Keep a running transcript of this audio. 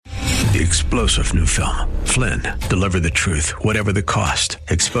The explosive new film, Flynn, deliver the truth, whatever the cost,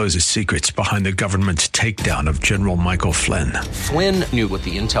 exposes secrets behind the government's takedown of General Michael Flynn. Flynn knew what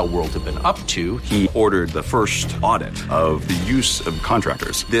the intel world had been up to. He ordered the first audit of the use of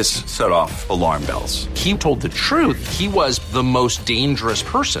contractors. This set off alarm bells. He told the truth. He was the most dangerous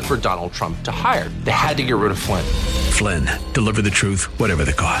person for Donald Trump to hire. They had to get rid of Flynn. Flynn, deliver the truth, whatever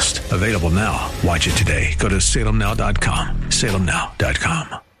the cost. Available now. Watch it today. Go to salemnow.com.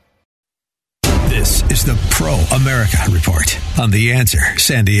 salemnow.com. This is the Pro America Report on The Answer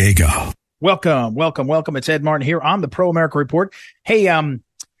San Diego. Welcome. It's Ed Martin here on the Pro America Report. Hey,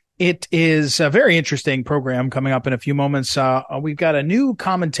 it is a very interesting program coming up in a few moments. We've got a new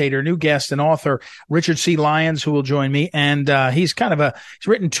commentator, new guest, and author, Richard C. Lyons, who will join me. And he's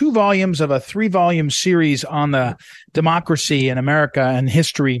written 2 volumes of a 3-volume series on the democracy in America and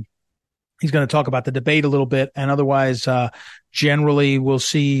history. He's going to talk about the debate a little bit, and otherwise, generally we'll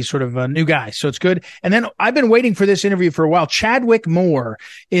see sort of a new guy. So it's good. And then I've been waiting for this interview for a while. Chadwick Moore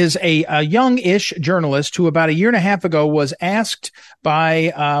is a young-ish journalist who about a year and a half ago was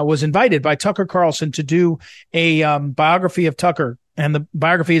invited by Tucker Carlson to do a biography of Tucker. And the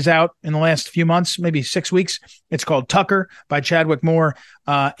biography is out in the last few months, maybe 6 weeks. It's called Tucker by Chadwick Moore.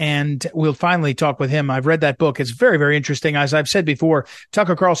 And we'll finally talk with him. I've read that book. It's very, very interesting. As I've said before,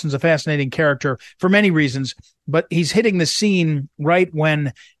 Tucker Carlson's a fascinating character for many reasons, but he's hitting the scene right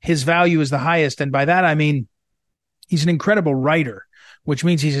when his value is the highest. And by that, I mean, he's an incredible writer, which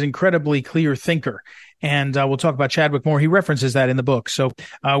means he's an incredibly clear thinker. And we'll talk about Chadwick Moore. He references that in the book. So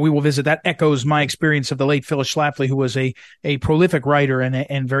we will visit. That echoes my experience of the late Phyllis Schlafly, who was a prolific writer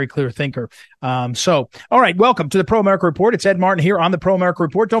and very clear thinker. All right, welcome to the Pro America Report. It's Ed Martin here on the Pro America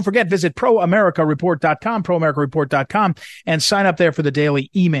Report. Don't forget, visit proamericareport.com, proamericareport.com, and sign up there for the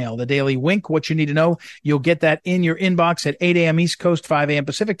daily email, the daily wink, what you need to know. You'll get that in your inbox at 8 a.m. East Coast, 5 a.m.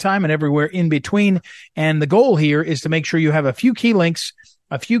 Pacific time, and everywhere in between. And the goal here is to make sure you have a few key links,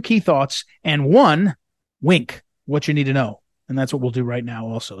 a few key thoughts, and one wink, what you need to know. And that's what we'll do right now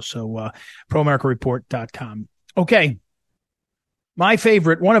also. So proamericareport.com. Okay.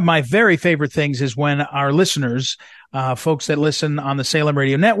 One of my very favorite things is when our listeners, folks that listen on the Salem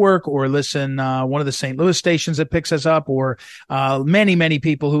Radio Network or listen one of the St. Louis stations that picks us up, or many, many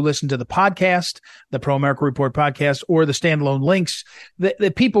people who listen to the podcast, the Pro America Report podcast, or the standalone links,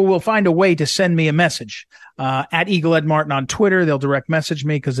 the people will find a way to send me a message. At Eagle Ed Martin on Twitter, they'll direct message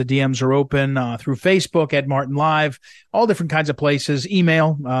me because the DMs are open, through Facebook, Ed Martin Live, all different kinds of places.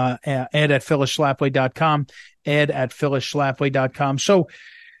 Email, ed@phyllisschlafly.com, ed@phyllisschlafly.com. So,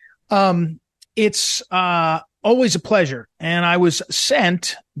 it's, always a pleasure. And I was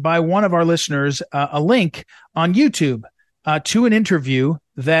sent by one of our listeners, a link on YouTube, to an interview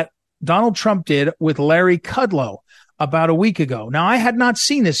that Donald Trump did with Larry Kudlow about a week ago. Now, I had not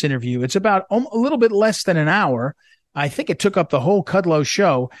seen this interview. It's about a little bit less than an hour. I think it took up the whole Kudlow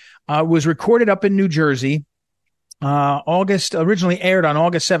show. It was recorded up in New Jersey. Originally aired on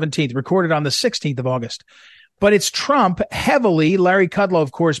August 17th, recorded on the 16th of August. But it's Trump heavily, Larry Kudlow,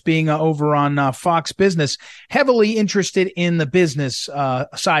 of course, being over on Fox Business, heavily interested in the business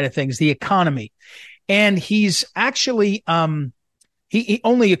side of things, the economy. And he's actually he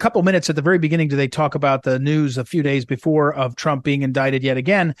only a couple minutes at the very beginning do they talk about the news a few days before of Trump being indicted yet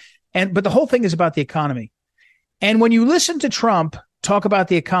again. But the whole thing is about the economy. And when you listen to Trump talk about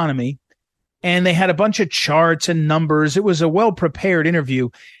the economy, and they had a bunch of charts and numbers, it was a well-prepared interview.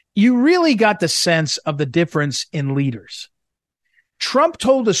 You really got the sense of the difference in leaders. Trump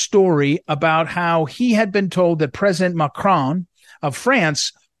told a story about how he had been told that President Macron of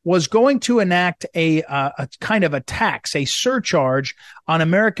France was going to enact a kind of a tax, a surcharge on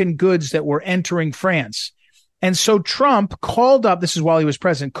American goods that were entering France. And so Trump called up, this is while he was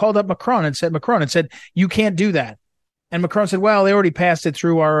president, called up Macron and said, you can't do that. And Macron said, well, they already passed it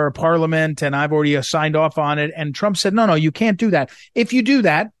through our parliament and I've already signed off on it. And Trump said, no, you can't do that. If you do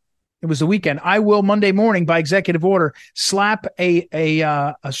that, it was the weekend, I will Monday morning by executive order slap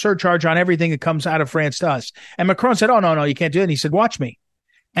a surcharge on everything that comes out of France to us. And Macron said, oh, no, you can't do it. And he said, watch me.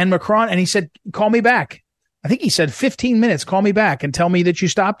 And he said, call me back. I think he said 15 minutes, call me back and tell me that you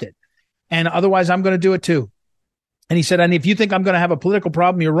stopped it. And otherwise I'm going to do it too. And he said, and if you think I'm going to have a political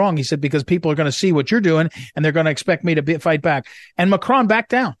problem, you're wrong. He said, because people are going to see what you're doing and they're going to expect me to fight back. And Macron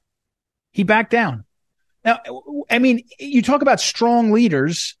backed down. He backed down. Now, I mean, you talk about strong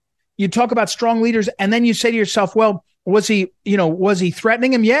leaders, and then you say to yourself, well, was he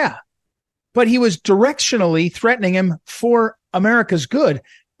threatening him? Yeah. But he was directionally threatening him for America's good.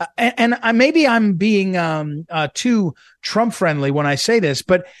 And maybe I'm being too Trump friendly when I say this,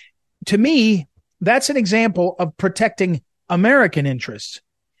 but to me, that's an example of protecting American interests.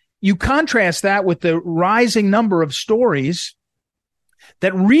 You contrast that with the rising number of stories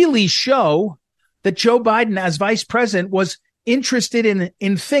that really show that Joe Biden as vice president was interested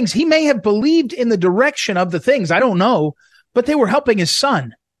in things. He may have believed in the direction of the things. I don't know, but they were helping his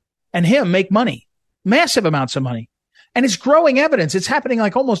son and him make money, massive amounts of money. And it's growing evidence. It's happening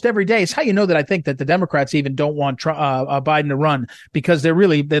like almost every day. It's how you know that I think that the Democrats even don't want Biden to run, because they're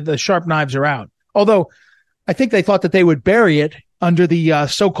really, the sharp knives are out. Although I think they thought that they would bury it under the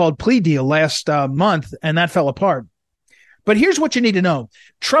so-called plea deal last month, and that fell apart. But here's what you need to know.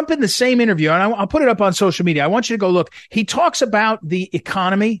 Trump, in the same interview, and I'll put it up on social media. I want you to go look. He talks about the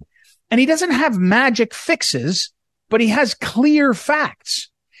economy, and he doesn't have magic fixes, but he has clear facts.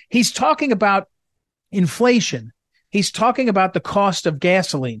 He's talking about inflation. He's talking about the cost of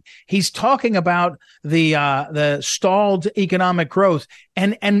gasoline. He's talking about the stalled economic growth.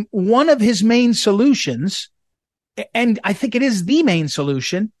 And one of his main solutions, and I think it is the main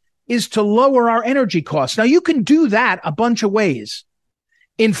solution, is to lower our energy costs. Now, you can do that a bunch of ways.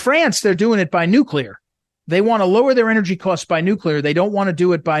 In France, they're doing it by nuclear. They want to lower their energy costs by nuclear. They don't want to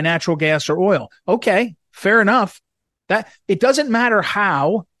do it by natural gas or oil. Okay, fair enough. That it doesn't matter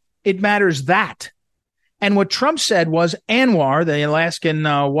how, it matters that. And what Trump said was ANWR, the Alaskan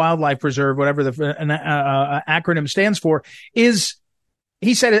Wildlife Reserve, whatever the acronym stands for, is,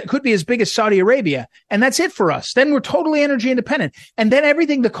 he said, it could be as big as Saudi Arabia. And that's it for us. Then we're totally energy independent. And then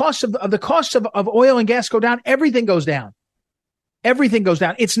everything, the cost of oil and gas go down. Everything goes down. Everything goes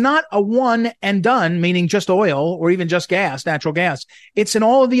down. It's not a one and done, meaning just oil or even just gas, natural gas. It's in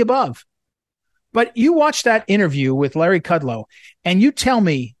all of the above. But you watch that interview with Larry Kudlow and you tell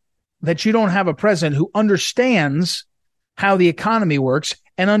me that you don't have a president who understands how the economy works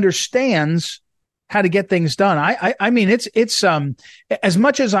and understands how to get things done. I mean, it's as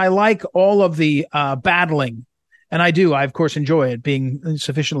much as I like all of the battling, and I of course enjoy it, being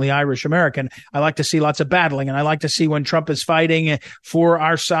sufficiently Irish American. I like to see lots of battling, and I like to see when Trump is fighting for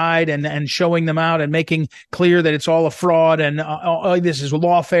our side and showing them out and making clear that it's all a fraud and this is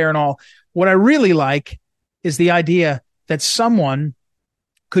lawfare and all. What I really like is the idea that someone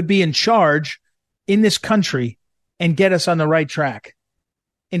could be in charge in this country and get us on the right track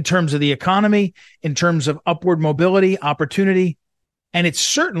in terms of the economy, in terms of upward mobility, opportunity. And it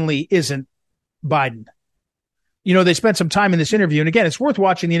certainly isn't Biden. You know, they spent some time in this interview. And again, it's worth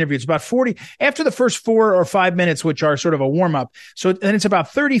watching the interview. It's about 40 after the first 4 or 5 minutes, which are sort of a warm up. So then it's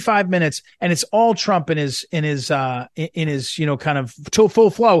about 35 minutes and it's all Trump in his, you know, kind of full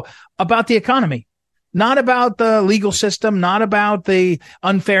flow about the economy. Not about the legal system, not about the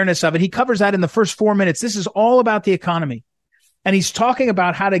unfairness of it. He covers that in the first 4 minutes. This is all about the economy. And he's talking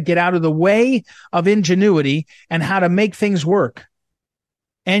about how to get out of the way of ingenuity and how to make things work.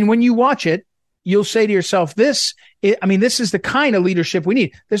 And when you watch it, you'll say to yourself, this is the kind of leadership we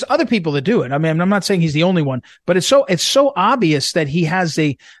need. There's other people that do it. I mean, I'm not saying he's the only one, but it's so obvious that he has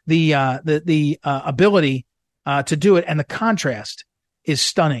the ability to do it. And the contrast is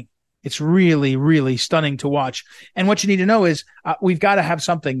stunning. It's really, really stunning to watch. And what you need to know is we've got to have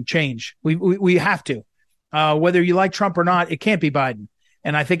something change. We have to. Whether you like Trump or not, it can't be Biden.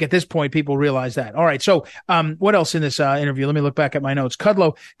 And I think at this point, people realize that. All right. So what else in this interview? Let me look back at my notes.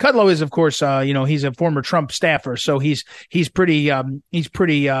 Kudlow is, of course, he's a former Trump staffer. So he's pretty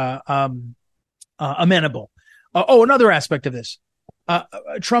amenable. Another aspect of this.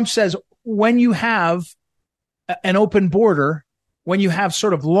 Trump says when you have an open border, when you have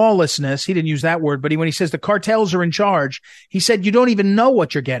sort of lawlessness, he didn't use that word, but when he says the cartels are in charge, he said, you don't even know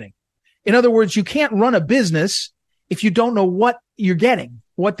what you're getting. In other words, you can't run a business if you don't know what you're getting,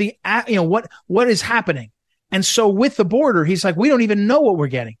 what is happening. And so with the border, he's like, we don't even know what we're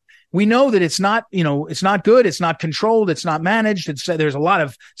getting. We know that it's not good. It's not controlled. It's not managed. There's a lot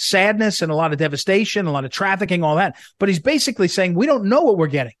of sadness and a lot of devastation, a lot of trafficking, all that. But he's basically saying we don't know what we're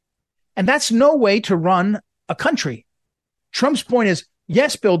getting. And that's no way to run a country. Trump's point is,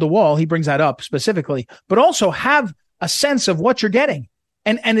 yes, build a wall. He brings that up specifically, but also have a sense of what you're getting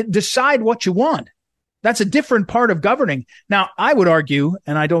and decide what you want. That's a different part of governing. Now, I would argue,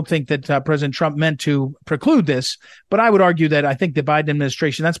 and I don't think that President Trump meant to preclude this, but I would argue that I think the Biden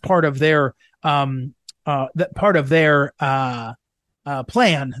administration, that's part of their plan. The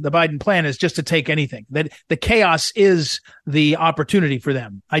Biden plan is just to take anything. That the chaos is the opportunity for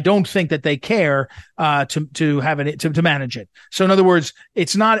them. I don't think that they care to manage it. So in other words,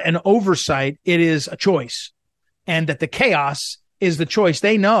 it's not an oversight; it is a choice, and that the chaos is the choice.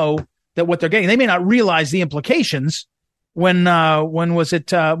 They know that what they're getting. They may not realize the implications. When was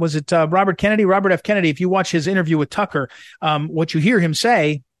it Robert F. Kennedy? If you watch his interview with Tucker, what you hear him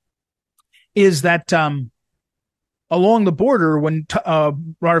say is that along the border when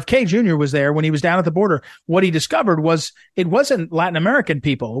RFK Jr. was there, when he was down at the border, what he discovered was it wasn't Latin American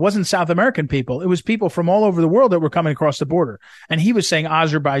people. It wasn't South American people. It was people from all over the world that were coming across the border. And he was saying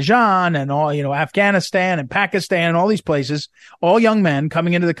Azerbaijan and all, Afghanistan and Pakistan and all these places, all young men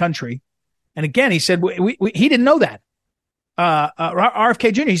coming into the country. And again, he said, he didn't know that.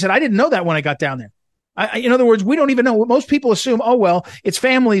 RFK Jr., he said, I didn't know that when I got down there. In other words, we don't even know. Most people assume, oh, well, it's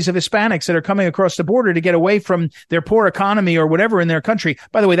families of Hispanics that are coming across the border to get away from their poor economy or whatever in their country.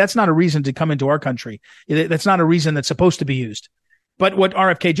 By the way, that's not a reason to come into our country. That's not a reason that's supposed to be used. But what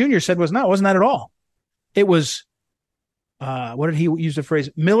RFK Jr. said was, no, it wasn't that at all. It was, what did he use the phrase?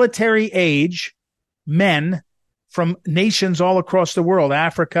 Military age men from nations all across the world,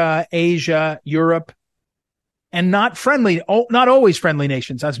 Africa, Asia, Europe, and not always friendly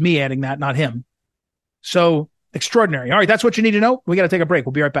nations. That's me adding that, not him. So extraordinary. All right, that's what you need to know. We got to take a break.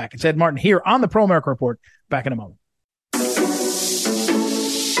 We'll be right back. It's Ed Martin here on the Pro America Report. Back in a moment.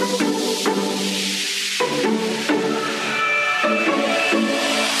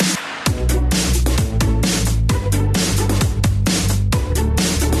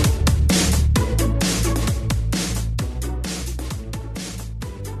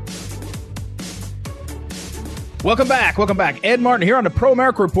 Welcome back. Ed Martin here on the Pro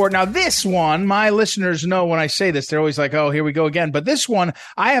America Report. Now, this one, my listeners know when I say this, they're always like, oh, here we go again. But this one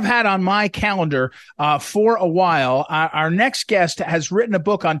I have had on my calendar for a while. Our next guest has written a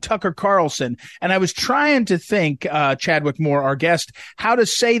book on Tucker Carlson. And I was trying to think, Chadwick Moore, our guest, how to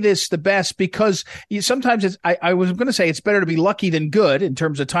say this the best, because sometimes I was going to say it's better to be lucky than good in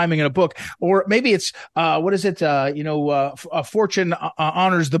terms of timing in a book. Or maybe it's, fortune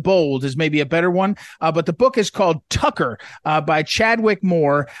honors the bold is maybe a better one. But the book is called Tucker by Chadwick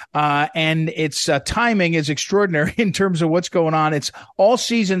Moore, and its timing is extraordinary in terms of what's going on. It's All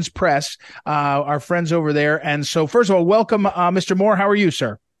Seasons Press, our friends over there. And so, first of all, welcome, Mr. Moore. How are you,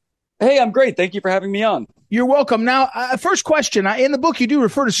 sir? Hey, I'm great. Thank you for having me on. You're welcome. Now, first question. In the book, you do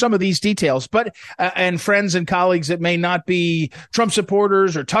refer to some of these details, but and friends and colleagues that may not be Trump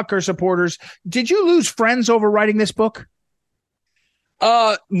supporters or Tucker supporters. Did you lose friends over writing this book?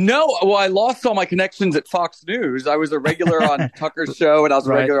 No. Well, I lost all my connections at Fox News. I was a regular on Tucker's show, and I was a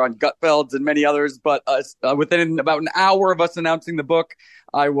regular on Gutfeld's and many others. But within about an hour of us announcing the book,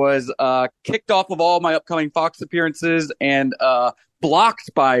 I was kicked off of all my upcoming Fox appearances and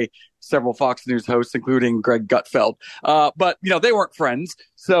blocked by several Fox News hosts, including Greg Gutfeld. But they weren't friends.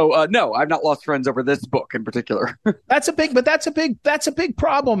 So no, I've not lost friends over this book in particular. That's a big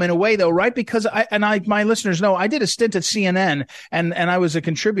problem in a way, though, right? Because my listeners know I did a stint at CNN and I was a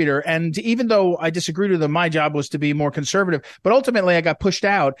contributor. And even though I disagreed with them, my job was to be more conservative. But ultimately, I got pushed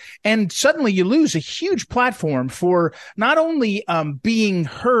out. And suddenly you lose a huge platform for not only being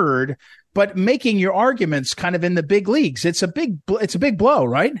heard, but making your arguments kind of in the big leagues. It's a big blow,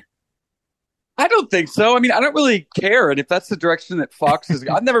 right? I don't think so. I mean, I don't really care. And if that's the direction that Fox is,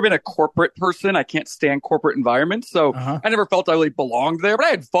 I've never been a corporate person. I can't stand corporate environments. So I never felt I really belonged there, but I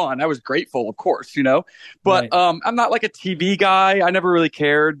had fun. I was grateful, of course, but right. I'm not like a TV guy. I never really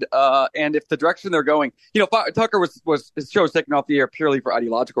cared. And if the direction they're going, Tucker was his show was taken off the air purely for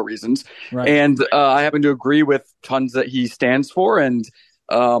ideological reasons. Right. And I happen to agree with tons that he stands for. And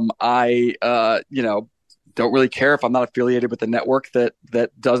I don't really care if I'm not affiliated with a network that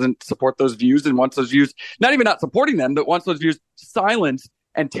doesn't support those views and wants those views, not even not supporting them, but wants those views silenced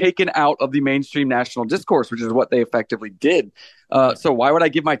and taken out of the mainstream national discourse, which is what they effectively did. So why would I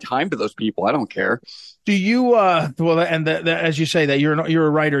give my time to those people? I don't care. Do you, as you say that you're a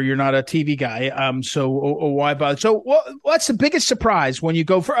writer, you're not a TV guy. So why bother? So what's the biggest surprise when you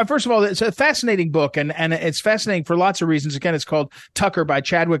go first of all, it's a fascinating book and it's fascinating for lots of reasons. Again, it's called Tucker by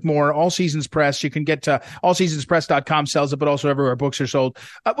Chadwick Moore, All Seasons Press. You can get to allseasonspress.com sells it, but also everywhere books are sold.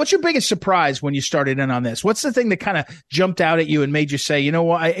 What's your biggest surprise when you started in on this? What's the thing that kind of jumped out at you and made you say,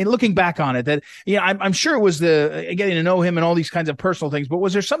 looking back on it, that, I'm sure it was the getting to know him and all these kinds of personal things, but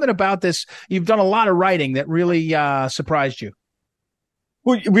was there something about this? You've done a lot of writing that really surprised you.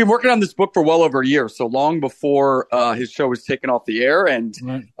 Well, we've been working on this book for well over a year, so long before his show was taken off the air. And,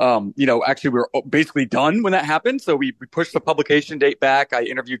 actually we were basically done when that happened. So we pushed the publication date back. I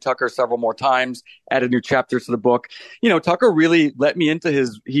interviewed Tucker several more times, added new chapters to the book. Tucker really let me into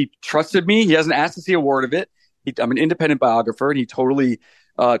he trusted me. He hasn't asked to see a word of it. I'm an independent biographer, and he totally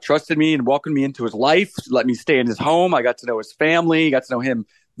trusted me and welcomed me into his life, let me stay in his home. I got to know his family, got to know him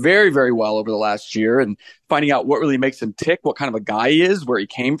very, very well over the last year, and finding out what really makes him tick, what kind of a guy he is, where he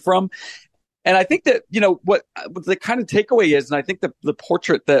came from. And I think that, what the kind of takeaway is, and I think the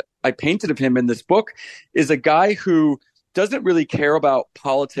portrait that I painted of him in this book is a guy who doesn't really care about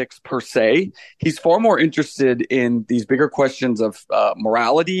politics per se. He's far more interested in these bigger questions of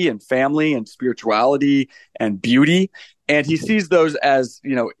morality and family and spirituality and beauty. And he sees those as,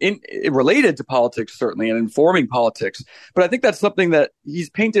 related to politics, certainly, and informing politics. But I think that's something that he's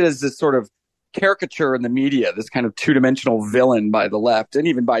painted as this sort of caricature in the media, this kind of two-dimensional villain by the left and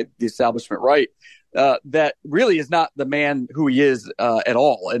even by the establishment right, that really is not the man who he is at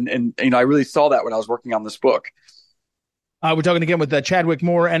all. And I really saw that when I was working on this book. We're talking again with Chadwick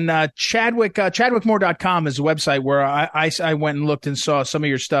Moore, and chadwickmoore.com is a website where I went and looked and saw some of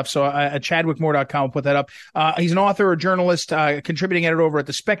your stuff. So at chadwickmoore.com, we'll put that up. He's an author, a journalist, contributing editor over at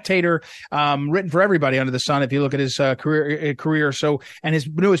The Spectator, written for everybody under the sun. If you look at his career. So, and his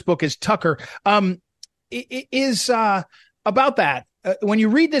newest book is Tucker. Is about that. When you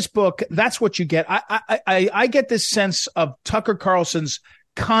read this book, that's what you get. I get this sense of Tucker Carlson's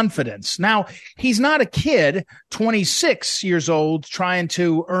confidence. Now, he's not a kid, 26 years old, trying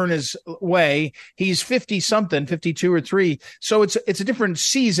to earn his way. He's 50 something, 52 or 3. So it's a different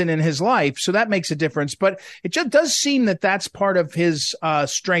season in his life. So that makes a difference. But it just does seem that that's part of his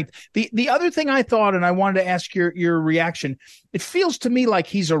strength. The other thing I thought, and I wanted to ask your reaction, it feels to me like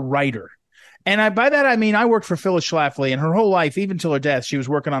he's a writer. And by that, I mean, I worked for Phyllis Schlafly, and her whole life, even till her death, she was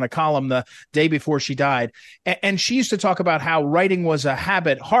working on a column the day before she died. And she used to talk about how writing was a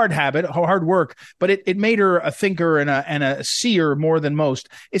hard work, but it made her a thinker and a seer more than most.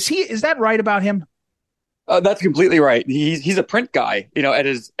 Is that right about him? That's completely right. He's a print guy, at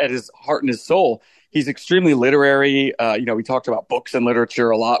his heart and his soul. He's extremely literary. We talked about books and literature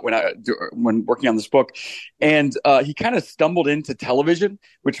a lot when working on this book, and he kind of stumbled into television,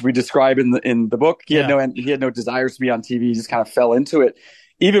 which we describe in the book. He had no desires to be on TV. He just kind of fell into it.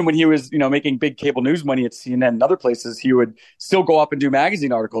 Even when he was, making big cable news money at CNN and other places, he would still go up and do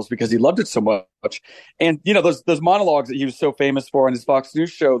magazine articles because he loved it so much. And those monologues that he was so famous for on his Fox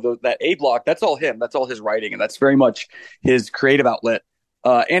News show, that A Block, that's all him. That's all his writing, and that's very much his creative outlet.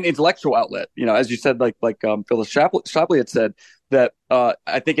 And intellectual outlet, as you said, like Phyllis Schlafly had said, that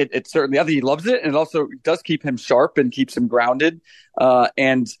I think it certainly, I think he loves it, and it also does keep him sharp and keeps him grounded.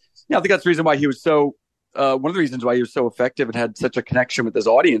 And I think that's the reason why he was so, one of the reasons why he was so effective and had such a connection with his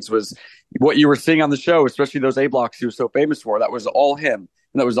audience was what you were seeing on the show, especially those A Blocks he was so famous for. That was all him,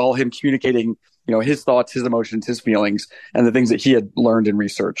 and that was all him communicating, his thoughts, his emotions, his feelings, and the things that he had learned and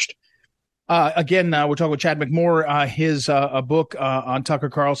researched. Again, we're talking with Chadwick Moore. His a book on Tucker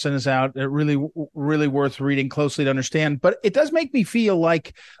Carlson is out. Really worth reading closely to understand. But it does make me feel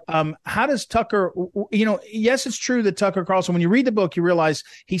like, how does Tucker, yes, it's true that Tucker Carlson, when you read the book, you realize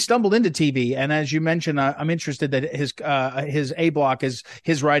he stumbled into TV. And as you mentioned, I'm interested that his A Block is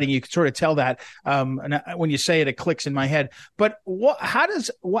his writing. You can sort of tell that. And when you say it, it clicks in my head. But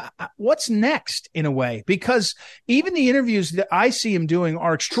what's next in a way? Because even the interviews that I see him doing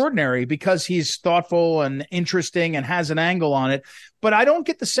are extraordinary because he's thoughtful and interesting and has an angle on it, but I don't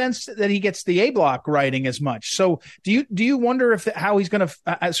get the sense that he gets the A Block writing as much. So do you wonder how he's going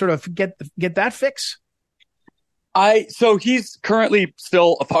to sort of get that fix? So he's currently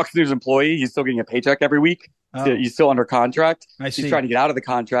still a Fox News employee. He's still getting a paycheck every week. Oh. He's still under contract. He's trying to get out of the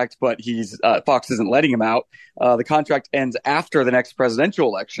contract, but Fox isn't letting him out. The contract ends after the next presidential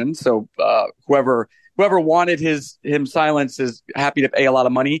election. So whoever wanted him silence is happy to pay a lot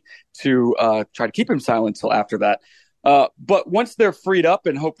of money to try to keep him silent till after that. But once they're freed up,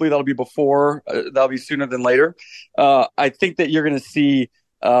 and hopefully that'll be sooner than later, I think that you're going to see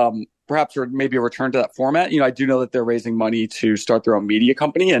perhaps or maybe a return to that format. I do know that they're raising money to start their own media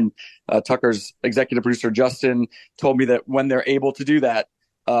company, and Tucker's executive producer Justin told me that when they're able to do that,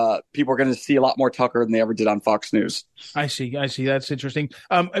 people are going to see a lot more Tucker than they ever did on Fox News. I see. That's interesting.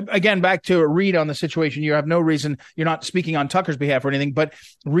 Again, back to a read on the situation. You have no reason. You're not speaking on Tucker's behalf or anything, but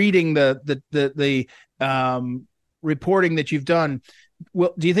reading the reporting that you've done.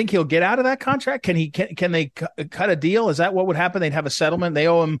 Well, do you think he'll get out of that contract? Can they cut a deal? Is that what would happen? They'd have a settlement. They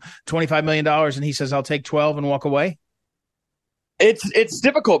owe him $25 million, and he says, "I'll take 12 and walk away." It's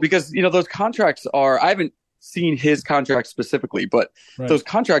difficult because those contracts are. I haven't seen his contract specifically, but those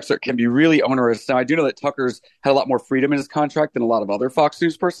contracts can be really onerous. Now, I do know that Tucker's had a lot more freedom in his contract than a lot of other Fox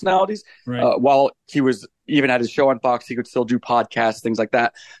News personalities. Right. While he was even at his show on Fox, he could still do podcasts, things like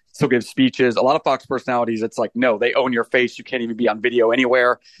that, still give speeches. A lot of Fox personalities, it's like, no, they own your face. You can't even be on video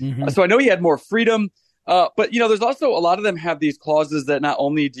anywhere. Mm-hmm. So I know he had more freedom. But there's also a lot of them have these clauses that not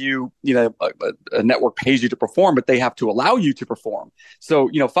only do a network pays you to perform, but they have to allow you to perform. So,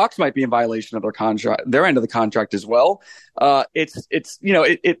 Fox might be in violation of their contract, their end of the contract as well. The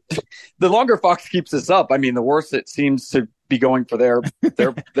longer Fox keeps this up, I mean, the worse it seems to be going for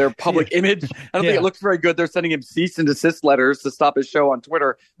their public image. I don't think it looks very good. They're sending him cease and desist letters to stop his show on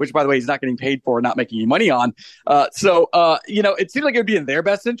Twitter, which, by the way, he's not getting paid for, not making any money on. So it seems like it would be in their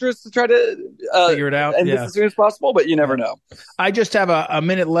best interest to try to figure it out and this as soon as possible, but you never know. I just have a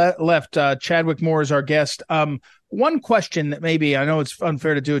minute left. Chadwick Moore is our guest. One question that maybe, I know it's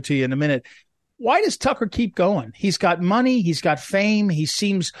unfair to do it to you in a minute. Why does Tucker keep going? He's got money. He's got fame. He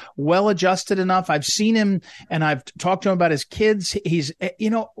seems well-adjusted enough. I've seen him and I've talked to him about his kids. He's,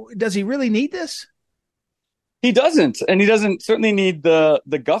 does he really need this? He doesn't. And he doesn't certainly need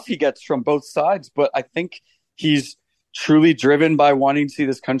the guff he gets from both sides. But I think he's truly driven by wanting to see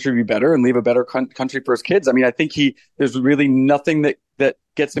this country be better and leave a better country for his kids. I mean, I think there's really nothing that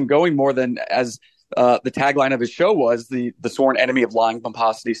gets him going more than, as the tagline of his show was, the sworn enemy of lying,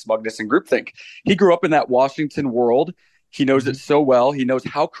 pomposity, smugness, and groupthink. He grew up in that Washington world. He knows it so well. He knows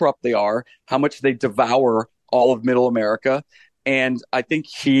how corrupt they are, how much they devour all of middle America. And I think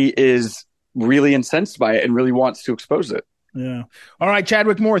he is really incensed by it and really wants to expose it. Yeah. All right,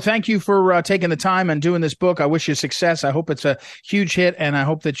 Chadwick Moore, thank you for taking the time and doing this book. I wish you success. I hope it's a huge hit, and I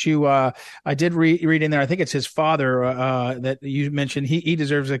hope that you I did read in there, I think it's his father that you mentioned. He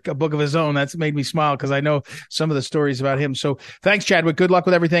deserves a book of his own. That's made me smile because I know some of the stories about him. So thanks, Chadwick. Good luck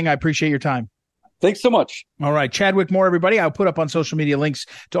with everything. I appreciate your time. Thanks so much. All right. Chadwick Moore, everybody. I'll put up on social media links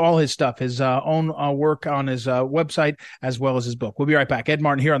to all his stuff, his own work on his website, as well as his book. We'll be right back. Ed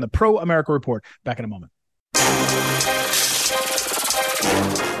Martin here on the Pro America Report. Back in a moment.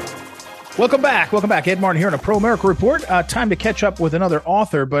 Welcome back. Ed Martin here on a Pro America Report. Time to catch up with another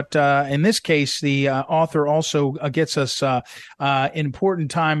author, but in this case, the author also gets us important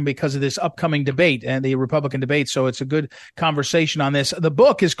time because of this upcoming debate and the Republican debate. So it's a good conversation on this. The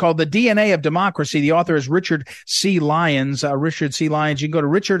book is called The DNA of Democracy. The author is Richard C. Lyons. Richard C. Lyons. You can go to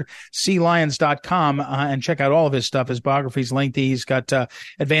richardclyons.com and check out all of his stuff. His biography is lengthy. He's got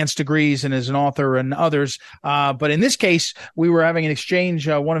advanced degrees and is an author and others. But in this case, we were having an exchange.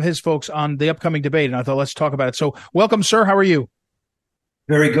 One of his folks on the upcoming debate, and I thought, let's talk about it. So welcome, sir. How are you?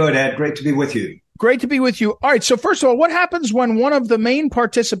 Very good, Ed. Great to be with you. Great to be with you. All right. So first of all, what happens when one of the main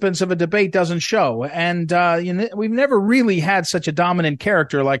participants of a debate doesn't show? And we've never really had such a dominant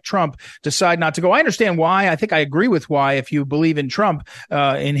character like Trump decide not to go. I understand why. I think I agree with why if you believe in Trump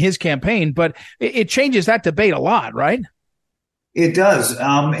in his campaign, but it changes that debate a lot, right? It does.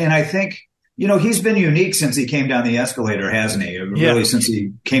 And I think, he's been unique since he came down the escalator, hasn't he? Really, since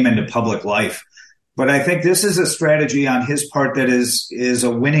he came into public life. But I think this is a strategy on his part that is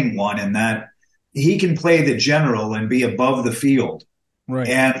a winning one, in that he can play the general and be above the field. Right.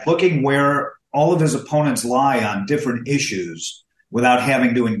 And looking where all of his opponents lie on different issues without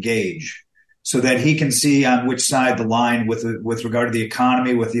having to engage, so that he can see on which side the line with regard to the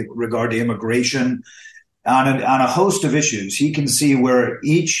economy, with regard to immigration, on a host of issues. He can see where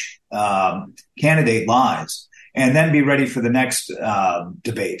each candidate lies and then be ready for the next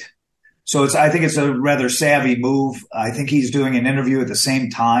debate. So I think it's a rather savvy move. I think he's doing an interview at the same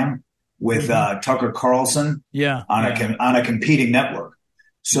time with Tucker Carlson on a competing network.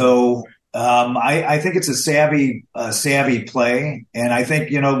 So I think it's a savvy play. And I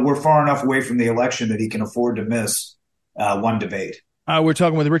think, we're far enough away from the election that he can afford to miss one debate. We're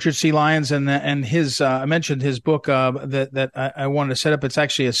talking with Richard C. Lyons and his, I mentioned his book that I wanted to set up. It's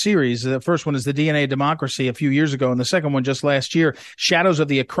actually a series. The first one is The DNA of Democracy a few years ago, and the second one just last year, Shadows of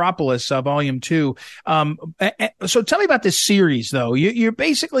the Acropolis, Volume 2. So tell me about this series, though. You're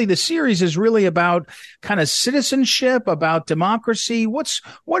basically, the series is really about kind of citizenship, about democracy. What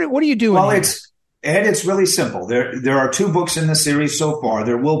are you doing? Well, it's really simple. There are 2 books in the series so far.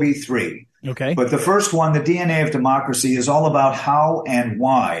 There will be 3. Okay. But the first one, The DNA of Democracy, is all about how and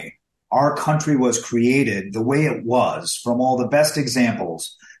why our country was created the way it was, from all the best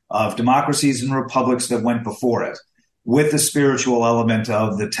examples of democracies and republics that went before it, with the spiritual element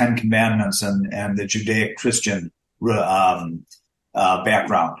of the 10 Commandments and the Judaic-Christian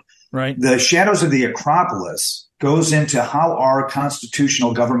background. Right. The Shadows of the Acropolis goes into how our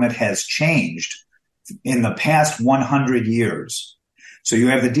constitutional government has changed in the past 100 years. So you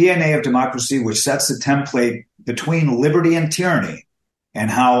have the DNA of Democracy, which sets the template between liberty and tyranny and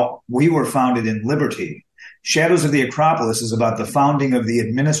how we were founded in liberty. Shadows of the Acropolis is about the founding of the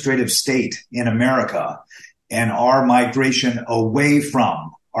administrative state in America and our migration away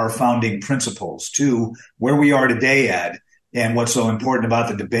from our founding principles to where we are today, Ed. And what's so important about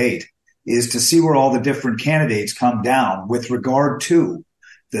the debate is to see where all the different candidates come down with regard to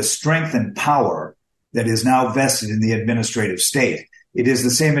the strength and power that is now vested in the administrative state. It is the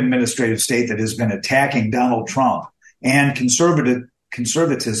same administrative state that has been attacking Donald Trump and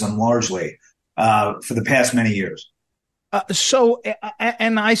conservatism largely for the past many years.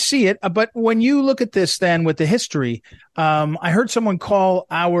 And I see it, but when you look at this then with the history, I heard someone call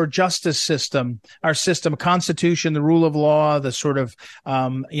our justice system, our system, Constitution, the rule of law, the sort of,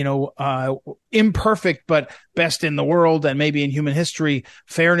 imperfect, but best in the world and maybe in human history,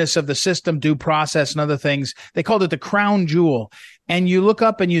 fairness of the system, due process and other things. They called it the crown jewel. And you look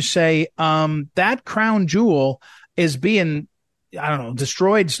up and you say, that crown jewel is being,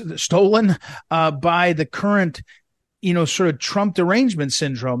 destroyed, stolen, by the current, sort of Trump derangement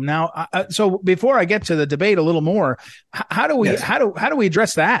syndrome. Now, so before I get to the debate a little more, how do we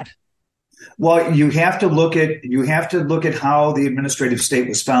address that? Well, you have to look at how the administrative state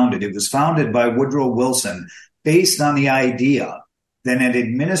was founded. It was founded by Woodrow Wilson based on the idea that an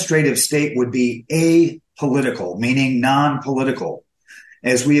administrative state would be apolitical, meaning non-political.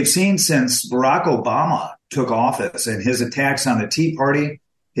 As we have seen since Barack Obama took office and his attacks on the Tea Party,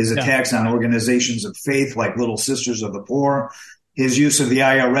 his attacks on organizations of faith like Little Sisters of the Poor, his use of the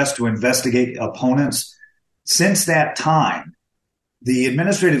IRS to investigate opponents. Since that time, the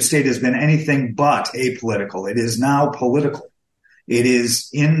administrative state has been anything but apolitical. It is now political. It is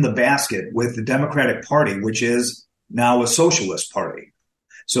in the basket with the Democratic Party, which is now a socialist party.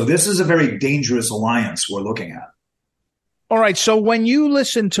 So this is a very dangerous alliance we're looking at. All right. So when you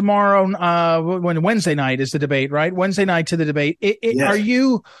listen tomorrow, when Wednesday night is the debate, right? Wednesday night to the debate. Yes. Are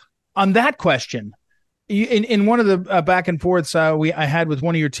you on that question? In one of the back and forths I had with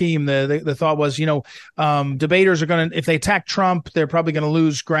one of your team, the thought was, debaters are going to, if they attack Trump, they're probably going to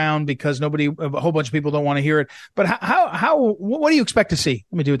lose ground because a whole bunch of people don't want to hear it. But what do you expect to see?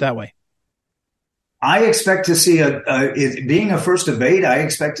 Let me do it that way. I expect to see it being a first debate. I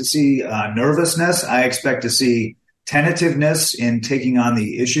expect to see nervousness. I expect to see tentativeness in taking on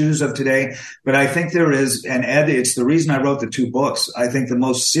the issues of today. But I think there is, and Ed, it's the reason I wrote the two books. I think the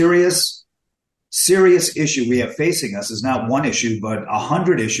most serious issue we have facing us is not one issue, but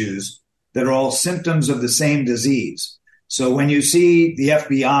 100 issues that are all symptoms of the same disease. So when you see the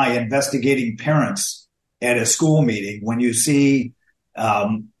FBI investigating parents at a school meeting, when you see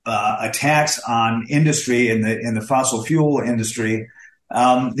attacks on industry in the fossil fuel industry,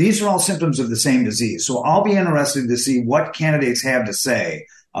 these are all symptoms of the same disease. So I'll be interested to see what candidates have to say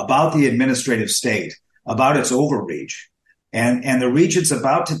about the administrative state, about its overreach, and the reach it's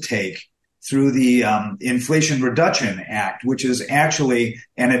about to take through the Inflation Reduction Act, which is actually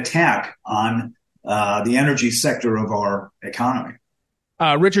an attack on the energy sector of our economy.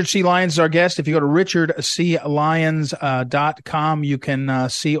 Richard C. Lyons is our guest. If you go to richardclyons.com, you can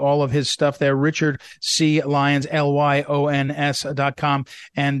see all of his stuff there. Richard C. Lyons, LYONS.com.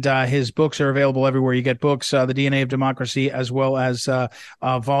 And his books are available everywhere you get books, The DNA of Democracy, as well as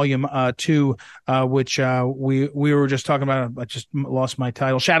Volume 2, which we were just talking about. I just lost my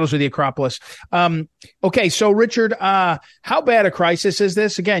title, Shadows of the Acropolis. Okay, so Richard, how bad a crisis is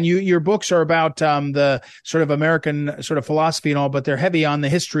this? Again, your books are about the sort of American sort of philosophy and all, but they're heavy on the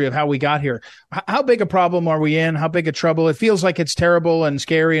history of how we got here. How big a problem are we in? How big a trouble? It feels like it's terrible and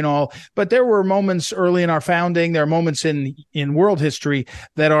scary and all, but there were moments early in our founding. There are moments in world history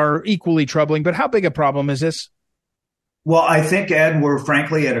that are equally troubling. But how big a problem is this? Well, I think, Ed, we're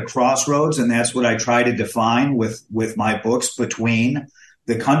frankly at a crossroads, and that's what I try to define with my books, between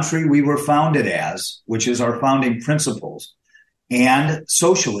the country we were founded as, which is our founding principles, and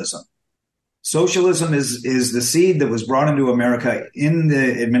socialism. Socialism is the seed that was brought into America in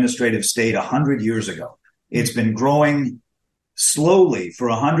the administrative state 100 years ago. It's been growing slowly for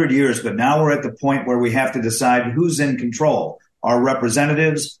 100 years, but now we're at the point where we have to decide who's in control, our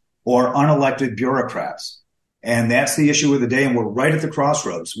representatives or unelected bureaucrats. And that's the issue of the day, and we're right at the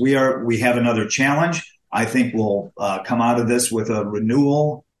crossroads. We have another challenge. I think we'll come out of this with a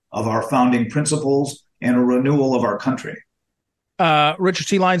renewal of our founding principles and a renewal of our country. Richard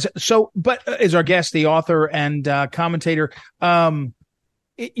C. Lyons. But is our guest, the author and commentator.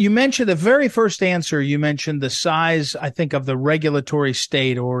 You mentioned the very first answer. You mentioned the size, I think, of the regulatory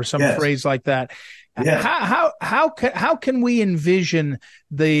state, or some phrase like that. Yes. How can we envision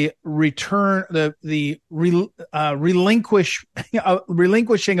the return, relinquishing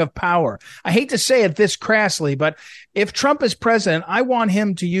of power? I hate to say it this crassly, but if Trump is president, I want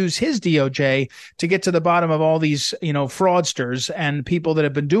him to use his DOJ to get to the bottom of all these, fraudsters and people that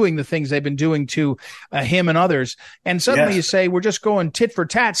have been doing the things they've been doing to him and others. And suddenly you say, we're just going tit for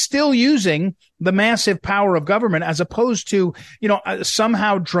tat, still using the massive power of government, as opposed to,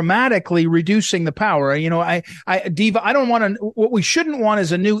 somehow dramatically reducing the power. Diva, I don't want to, what we shouldn't want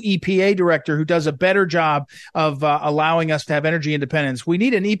is a new EPA director who does a better job of allowing us to have energy independence. We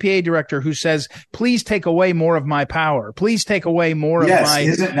need an EPA director who says, please take away more of my power. Please take away more of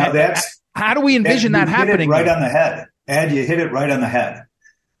my. Now that's, how do we envision that happening? Right on the head. Ed, you hit it right on the head.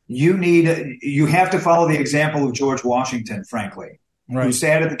 You have to follow the example of George Washington, frankly, who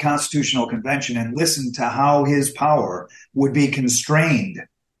sat at the Constitutional Convention and listened to how his power would be constrained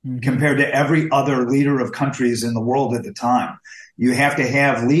compared to every other leader of countries in the world at the time. You have to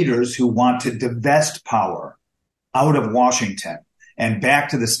have leaders who want to divest power out of Washington and back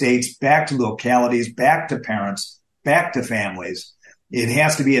to the states, back to localities, back to parents, back to families. It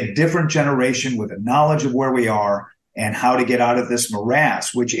has to be a different generation with a knowledge of where we are and how to get out of this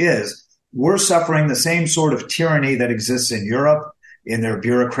morass, which is we're suffering the same sort of tyranny that exists in Europe, in their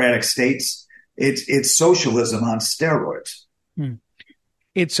bureaucratic states. It's socialism on steroids.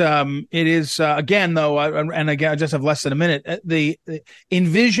 It is again, though, and again, I just have less than a minute, the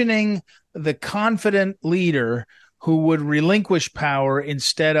envisioning the confident leader who would relinquish power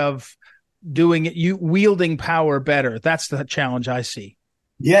instead of wielding power better. That's the challenge I see.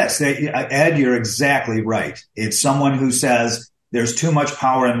 Yes, Ed, you're exactly right. It's someone who says there's too much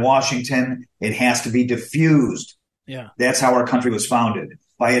power in Washington. It has to be diffused. Yeah. That's how our country was founded,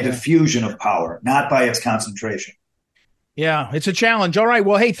 by a diffusion of power, not by its concentration. Yeah, it's a challenge. All right.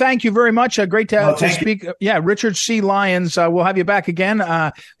 Well, hey, thank you very much. Great to speak. Yeah, Richard C. Lyons. We'll have you back again.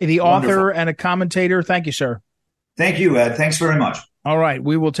 The author and a commentator. Thank you, sir. Thank you, Ed. Thanks very much. All right.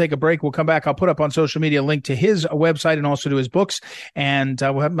 We will take a break. We'll come back. I'll put up on social media a link to his website and also to his books. And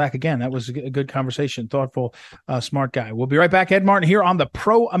we'll have him back again. That was a good conversation. Thoughtful, smart guy. We'll be right back. Ed Martin here on the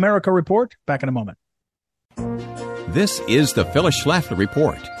Pro America Report. Back in a moment. This is the Phyllis Schlafly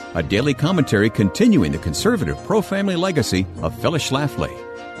Report, a daily commentary continuing the conservative pro-family legacy of Phyllis Schlafly.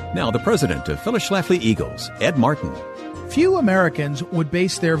 Now, the president of Phyllis Schlafly Eagles, Ed Martin. Few Americans would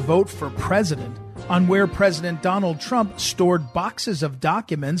base their vote for president on where President Donald Trump stored boxes of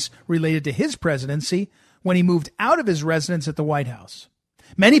documents related to his presidency when he moved out of his residence at the White House.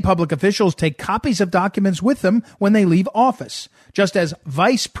 Many public officials take copies of documents with them when they leave office, just as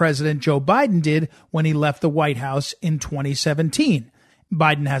Vice President Joe Biden did when he left the White House in 2017.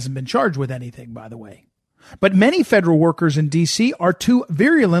 Biden hasn't been charged with anything, by the way. But many federal workers in D.C. are too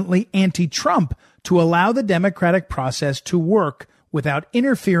virulently anti-Trump to allow the democratic process to work without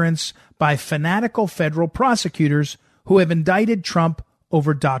interference by fanatical federal prosecutors who have indicted Trump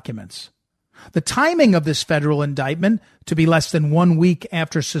over documents. The timing of this federal indictment, to be less than 1 week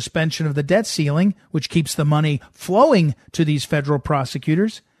after suspension of the debt ceiling, which keeps the money flowing to these federal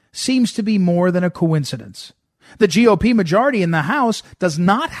prosecutors, seems to be more than a coincidence. The GOP majority in the House does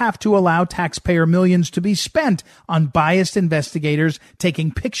not have to allow taxpayer millions to be spent on biased investigators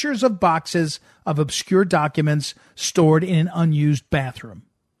taking pictures of boxes of obscure documents stored in an unused bathroom.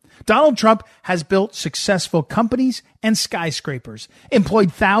 Donald Trump has built successful companies and skyscrapers,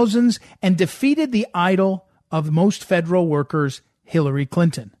 employed thousands, and defeated the idol of most federal workers, Hillary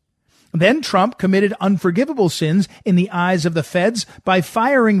Clinton. Then Trump committed unforgivable sins in the eyes of the feds by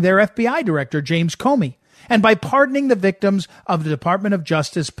firing their FBI director, James Comey, and by pardoning the victims of the Department of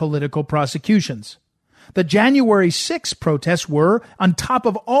Justice political prosecutions. The January 6 protests were, on top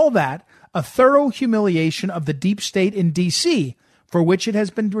of all that, a thorough humiliation of the deep state in D.C., for which it has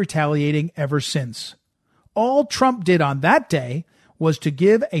been retaliating ever since. All Trump did on that day was to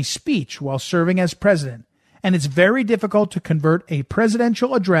give a speech while serving as president, and it's very difficult to convert a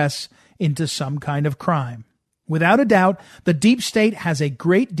presidential address into some kind of crime. Without a doubt, the deep state has a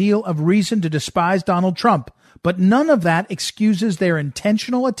great deal of reason to despise Donald Trump, but none of that excuses their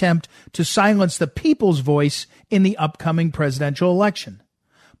intentional attempt to silence the people's voice in the upcoming presidential election.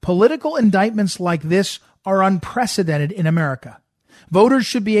 Political indictments like this are unprecedented in America. Voters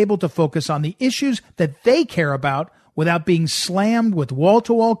should be able to focus on the issues that they care about without being slammed with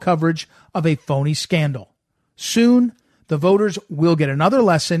wall-to-wall coverage of a phony scandal. Soon, the voters will get another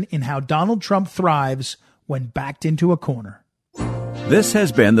lesson in how Donald Trump thrives when backed into a corner. This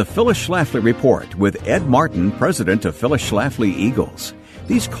has been the Phyllis Schlafly Report with Ed Martin, president of Phyllis Schlafly Eagles.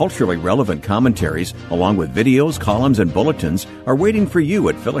 These culturally relevant commentaries, along with videos, columns, and bulletins, are waiting for you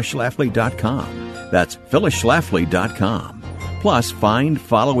at phyllisschlafly.com. That's phyllisschlafly.com. Plus, find,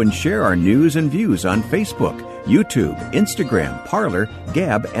 follow, and share our news and views on Facebook, YouTube, Instagram, Parler,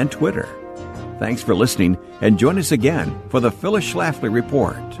 Gab, and Twitter. Thanks for listening, and join us again for the Phyllis Schlafly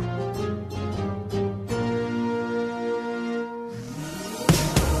Report.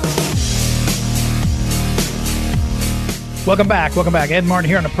 Welcome back. Ed Martin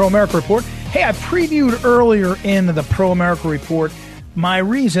here on the Pro America Report. Hey, I previewed earlier in the Pro America Report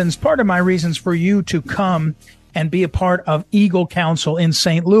part of my reasons for you to come and be a part of Eagle Council in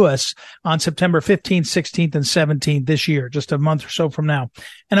St. Louis on September 15th, 16th, and 17th this year, just a month or so from now.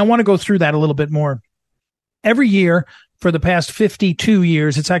 And I want to go through that a little bit more. Every year, for the past 52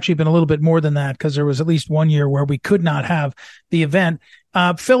 years. It's actually been a little bit more than that because there was at least 1 year where we could not have the event.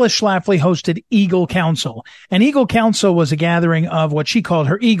 Phyllis Schlafly hosted Eagle Council, and Eagle Council was a gathering of what she called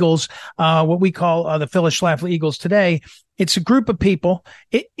her Eagles, what we call the Phyllis Schlafly Eagles today. It's a group of people.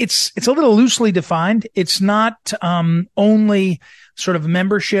 It's a little loosely defined. It's not only sort of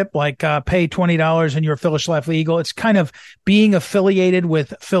membership, like pay $20 and you're a Phyllis Schlafly Eagle. It's kind of being affiliated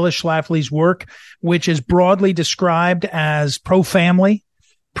with Phyllis Schlafly's work, which is broadly described as pro-family,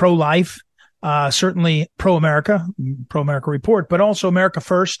 pro-life, certainly pro-America Report, but also America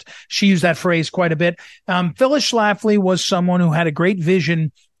First. She used that phrase quite a bit. Phyllis Schlafly was someone who had a great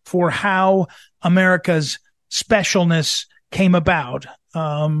vision for how America's specialness came about,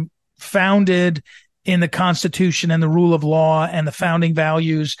 founded in the Constitution and the rule of law and the founding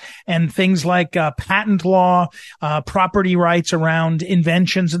values and things like patent law, property rights around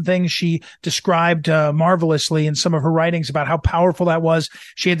inventions and things. She described marvelously in some of her writings about how powerful that was.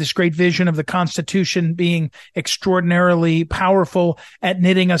 She had this great vision of the Constitution being extraordinarily powerful at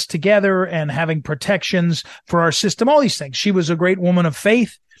knitting us together and having protections for our system, all these things. She was a great woman of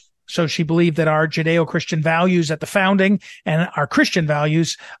faith. So she believed that our Judeo-Christian values at the founding and our Christian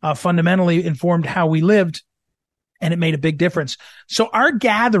values fundamentally informed how we lived, and it made a big difference. So our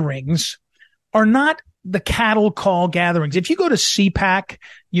gatherings are not the cattle call gatherings. If you go to CPAC,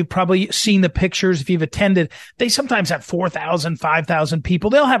 you've probably seen the pictures. If you've attended, they sometimes have 4,000, 5,000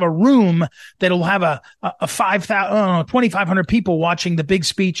 people. They'll have a room that'll have a 2,500 people watching the big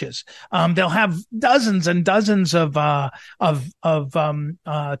speeches. They'll have dozens and dozens of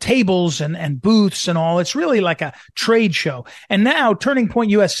tables and booths and all. It's really like a trade show. And now Turning Point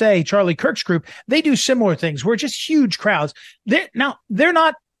USA, Charlie Kirk's group, they do similar things where just huge crowds.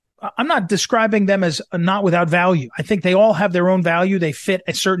 I'm not describing them as not without value. I think they all have their own value. They fit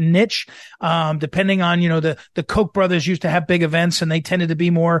a certain niche, depending on, the Koch brothers used to have big events and they tended to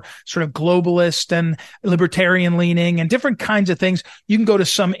be more sort of globalist and libertarian leaning and different kinds of things. You can go to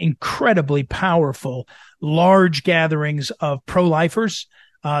some incredibly powerful, large gatherings of pro-lifers,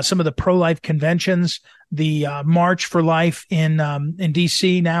 some of the pro-life conventions. The March for Life in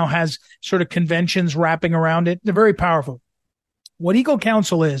DC now has sort of conventions wrapping around it. They're very powerful. What Eagle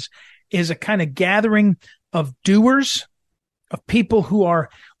Council is a kind of gathering of doers, of people who are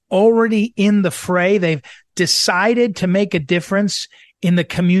already in the fray. They've decided to make a difference in the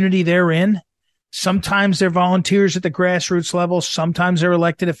community they're in. Sometimes they're volunteers at the grassroots level. Sometimes they're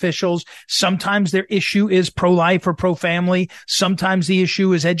elected officials. Sometimes their issue is pro-life or pro-family. Sometimes the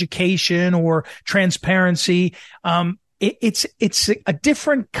issue is education or transparency. It's a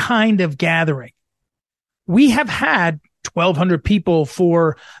different kind of gathering. We have had 1,200 people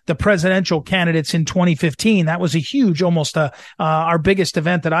for the presidential candidates in 2015. That was a huge, almost our biggest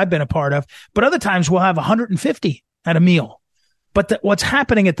event that I've been a part of. But other times we'll have 150 at a meal. But what's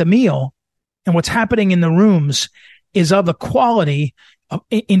happening at the meal and what's happening in the rooms is of the quality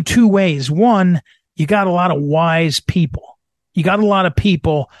in two ways. One, you got a lot of wise people. You got a lot of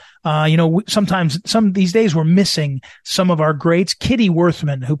people. Sometimes these days we're missing some of our greats. Kitty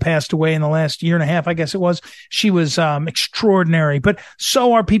Worthman, who passed away in the last year and a half, I guess it was. She was extraordinary. But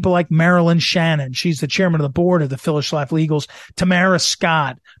so are people like Marilyn Shannon. She's the chairman of the board of the Phyllis Schlafly Eagles. Tamara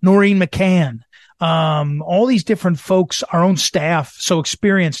Scott, Noreen McCann, all these different folks, our own staff, so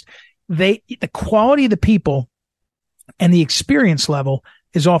experienced. The quality of the people and the experience level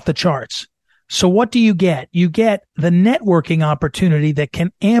is off the charts. So what do you get? You get the networking opportunity that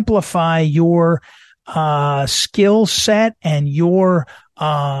can amplify your skill set and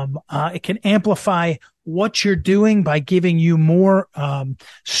it can amplify what you're doing by giving you more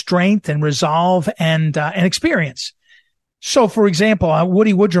strength and resolve and experience. So, for example,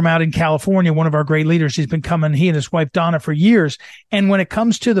 Woody Woodrum out in California, one of our great leaders, he's been coming, he and his wife Donna, for years. And when it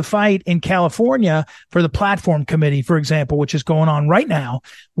comes to the fight in California for the platform committee, for example, which is going on right now,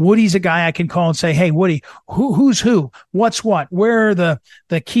 Woody's a guy I can call and say, hey, Woody, who's who? What's what? Where are the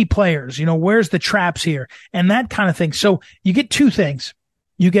key players? Where's the traps here? And that kind of thing. So you get two things.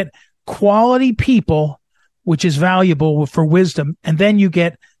 You get quality people, which is valuable for wisdom, and then you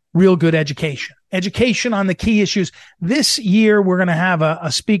get real good education on the key issues. This year, we're going to have a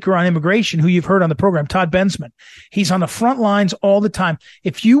speaker on immigration who you've heard on the program, Todd Bensman. He's on the front lines all the time.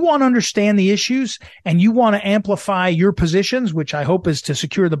 If you want to understand the issues and you want to amplify your positions, which I hope is to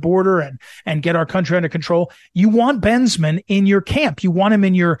secure the border and get our country under control, you want Bensman in your camp. You want him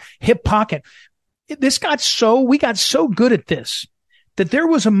in your hip pocket. We got so good at this that there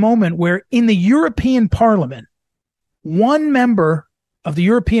was a moment where in the European Parliament, one member of the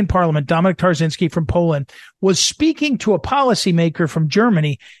European Parliament, Dominic Tarczynski from Poland, was speaking to a policymaker from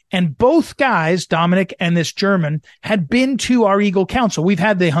Germany. And both guys, Dominic and this German, had been to our Eagle Council. We've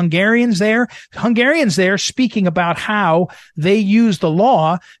had the Hungarians there speaking about how they use the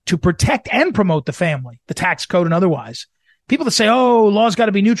law to protect and promote the family, the tax code and otherwise. People that say, oh, law's got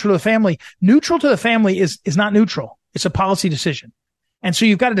to be neutral to the family. Neutral to the family is not neutral. It's a policy decision. And so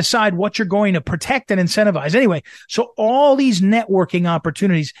you've got to decide what you're going to protect and incentivize. Anyway, so all these networking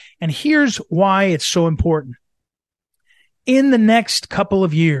opportunities. And here's why it's so important. In the next couple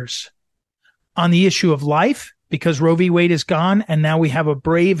of years, on the issue of life, because Roe v. Wade is gone, and now we have a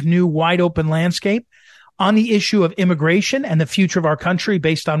brave, new, wide open landscape, on the issue of immigration and the future of our country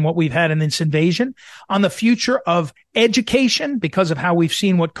based on what we've had in this invasion, on the future of education because of how we've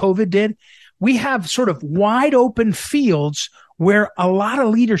seen what COVID did, we have sort of wide open fields where a lot of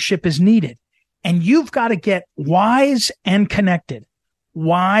leadership is needed. And you've got to get wise and connected,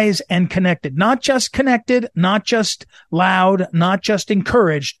 not just connected, not just loud, not just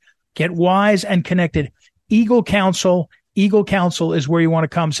encouraged. Get wise and connected. Eagle Council is where you want to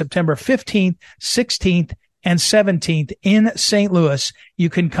come September 15th, 16th, and 17th in St. Louis. You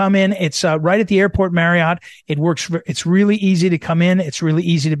can come in. It's right at the Airport Marriott. It works. It's really easy to come in. It's really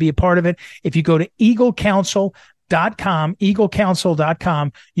easy to be a part of it. If you go to eaglecouncil.com,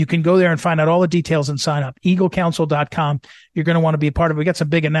 you can go there and find out all the details and sign up. eaglecouncil.com. You're going to want to be a part of it. We got some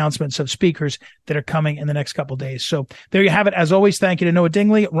big announcements of speakers that are coming in the next couple of days. So there you have it. As always, thank you to Noah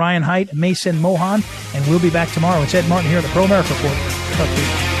Dingley, Ryan Haidt, Mason Mohan, and we'll be back tomorrow. It's Ed Martin here at the Pro America Report. Talk to you.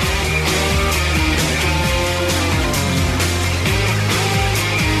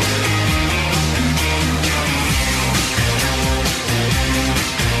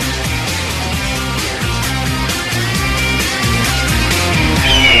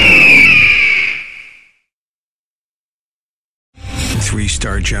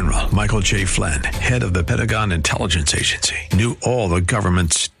 3-star General Michael J. Flynn, head of the Pentagon Intelligence Agency, knew all the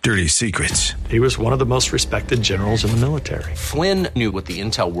government's dirty secrets. He was one of the most respected generals in the military. Flynn knew what the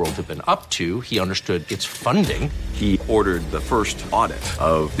intel world had been up to. He understood its funding. He ordered the first audit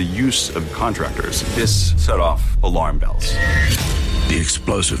of the use of contractors. This set off alarm bells. The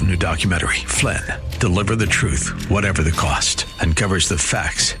explosive new documentary, Flynn, Deliver the Truth, Whatever the Cost, uncovers the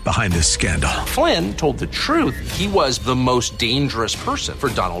facts behind this scandal. Flynn told the truth. He was the most dangerous person for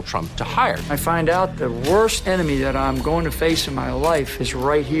Donald Trump to hire. I find out the worst enemy that I'm going to face in my life is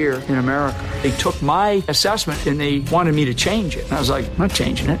right here in America. They took my assessment and they wanted me to change it. And I was like, I'm not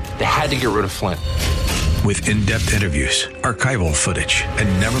changing it. They had to get rid of Flynn. With in-depth interviews, archival footage,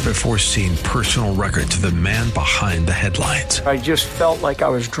 and never-before-seen personal records of the man behind the headlines. I just felt like I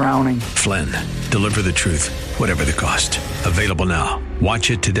was drowning. Flynn, Deliver the Truth, Whatever the Cost. Available now.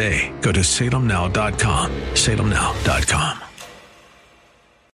 Watch it today. Go to salemnow.com. salemnow.com.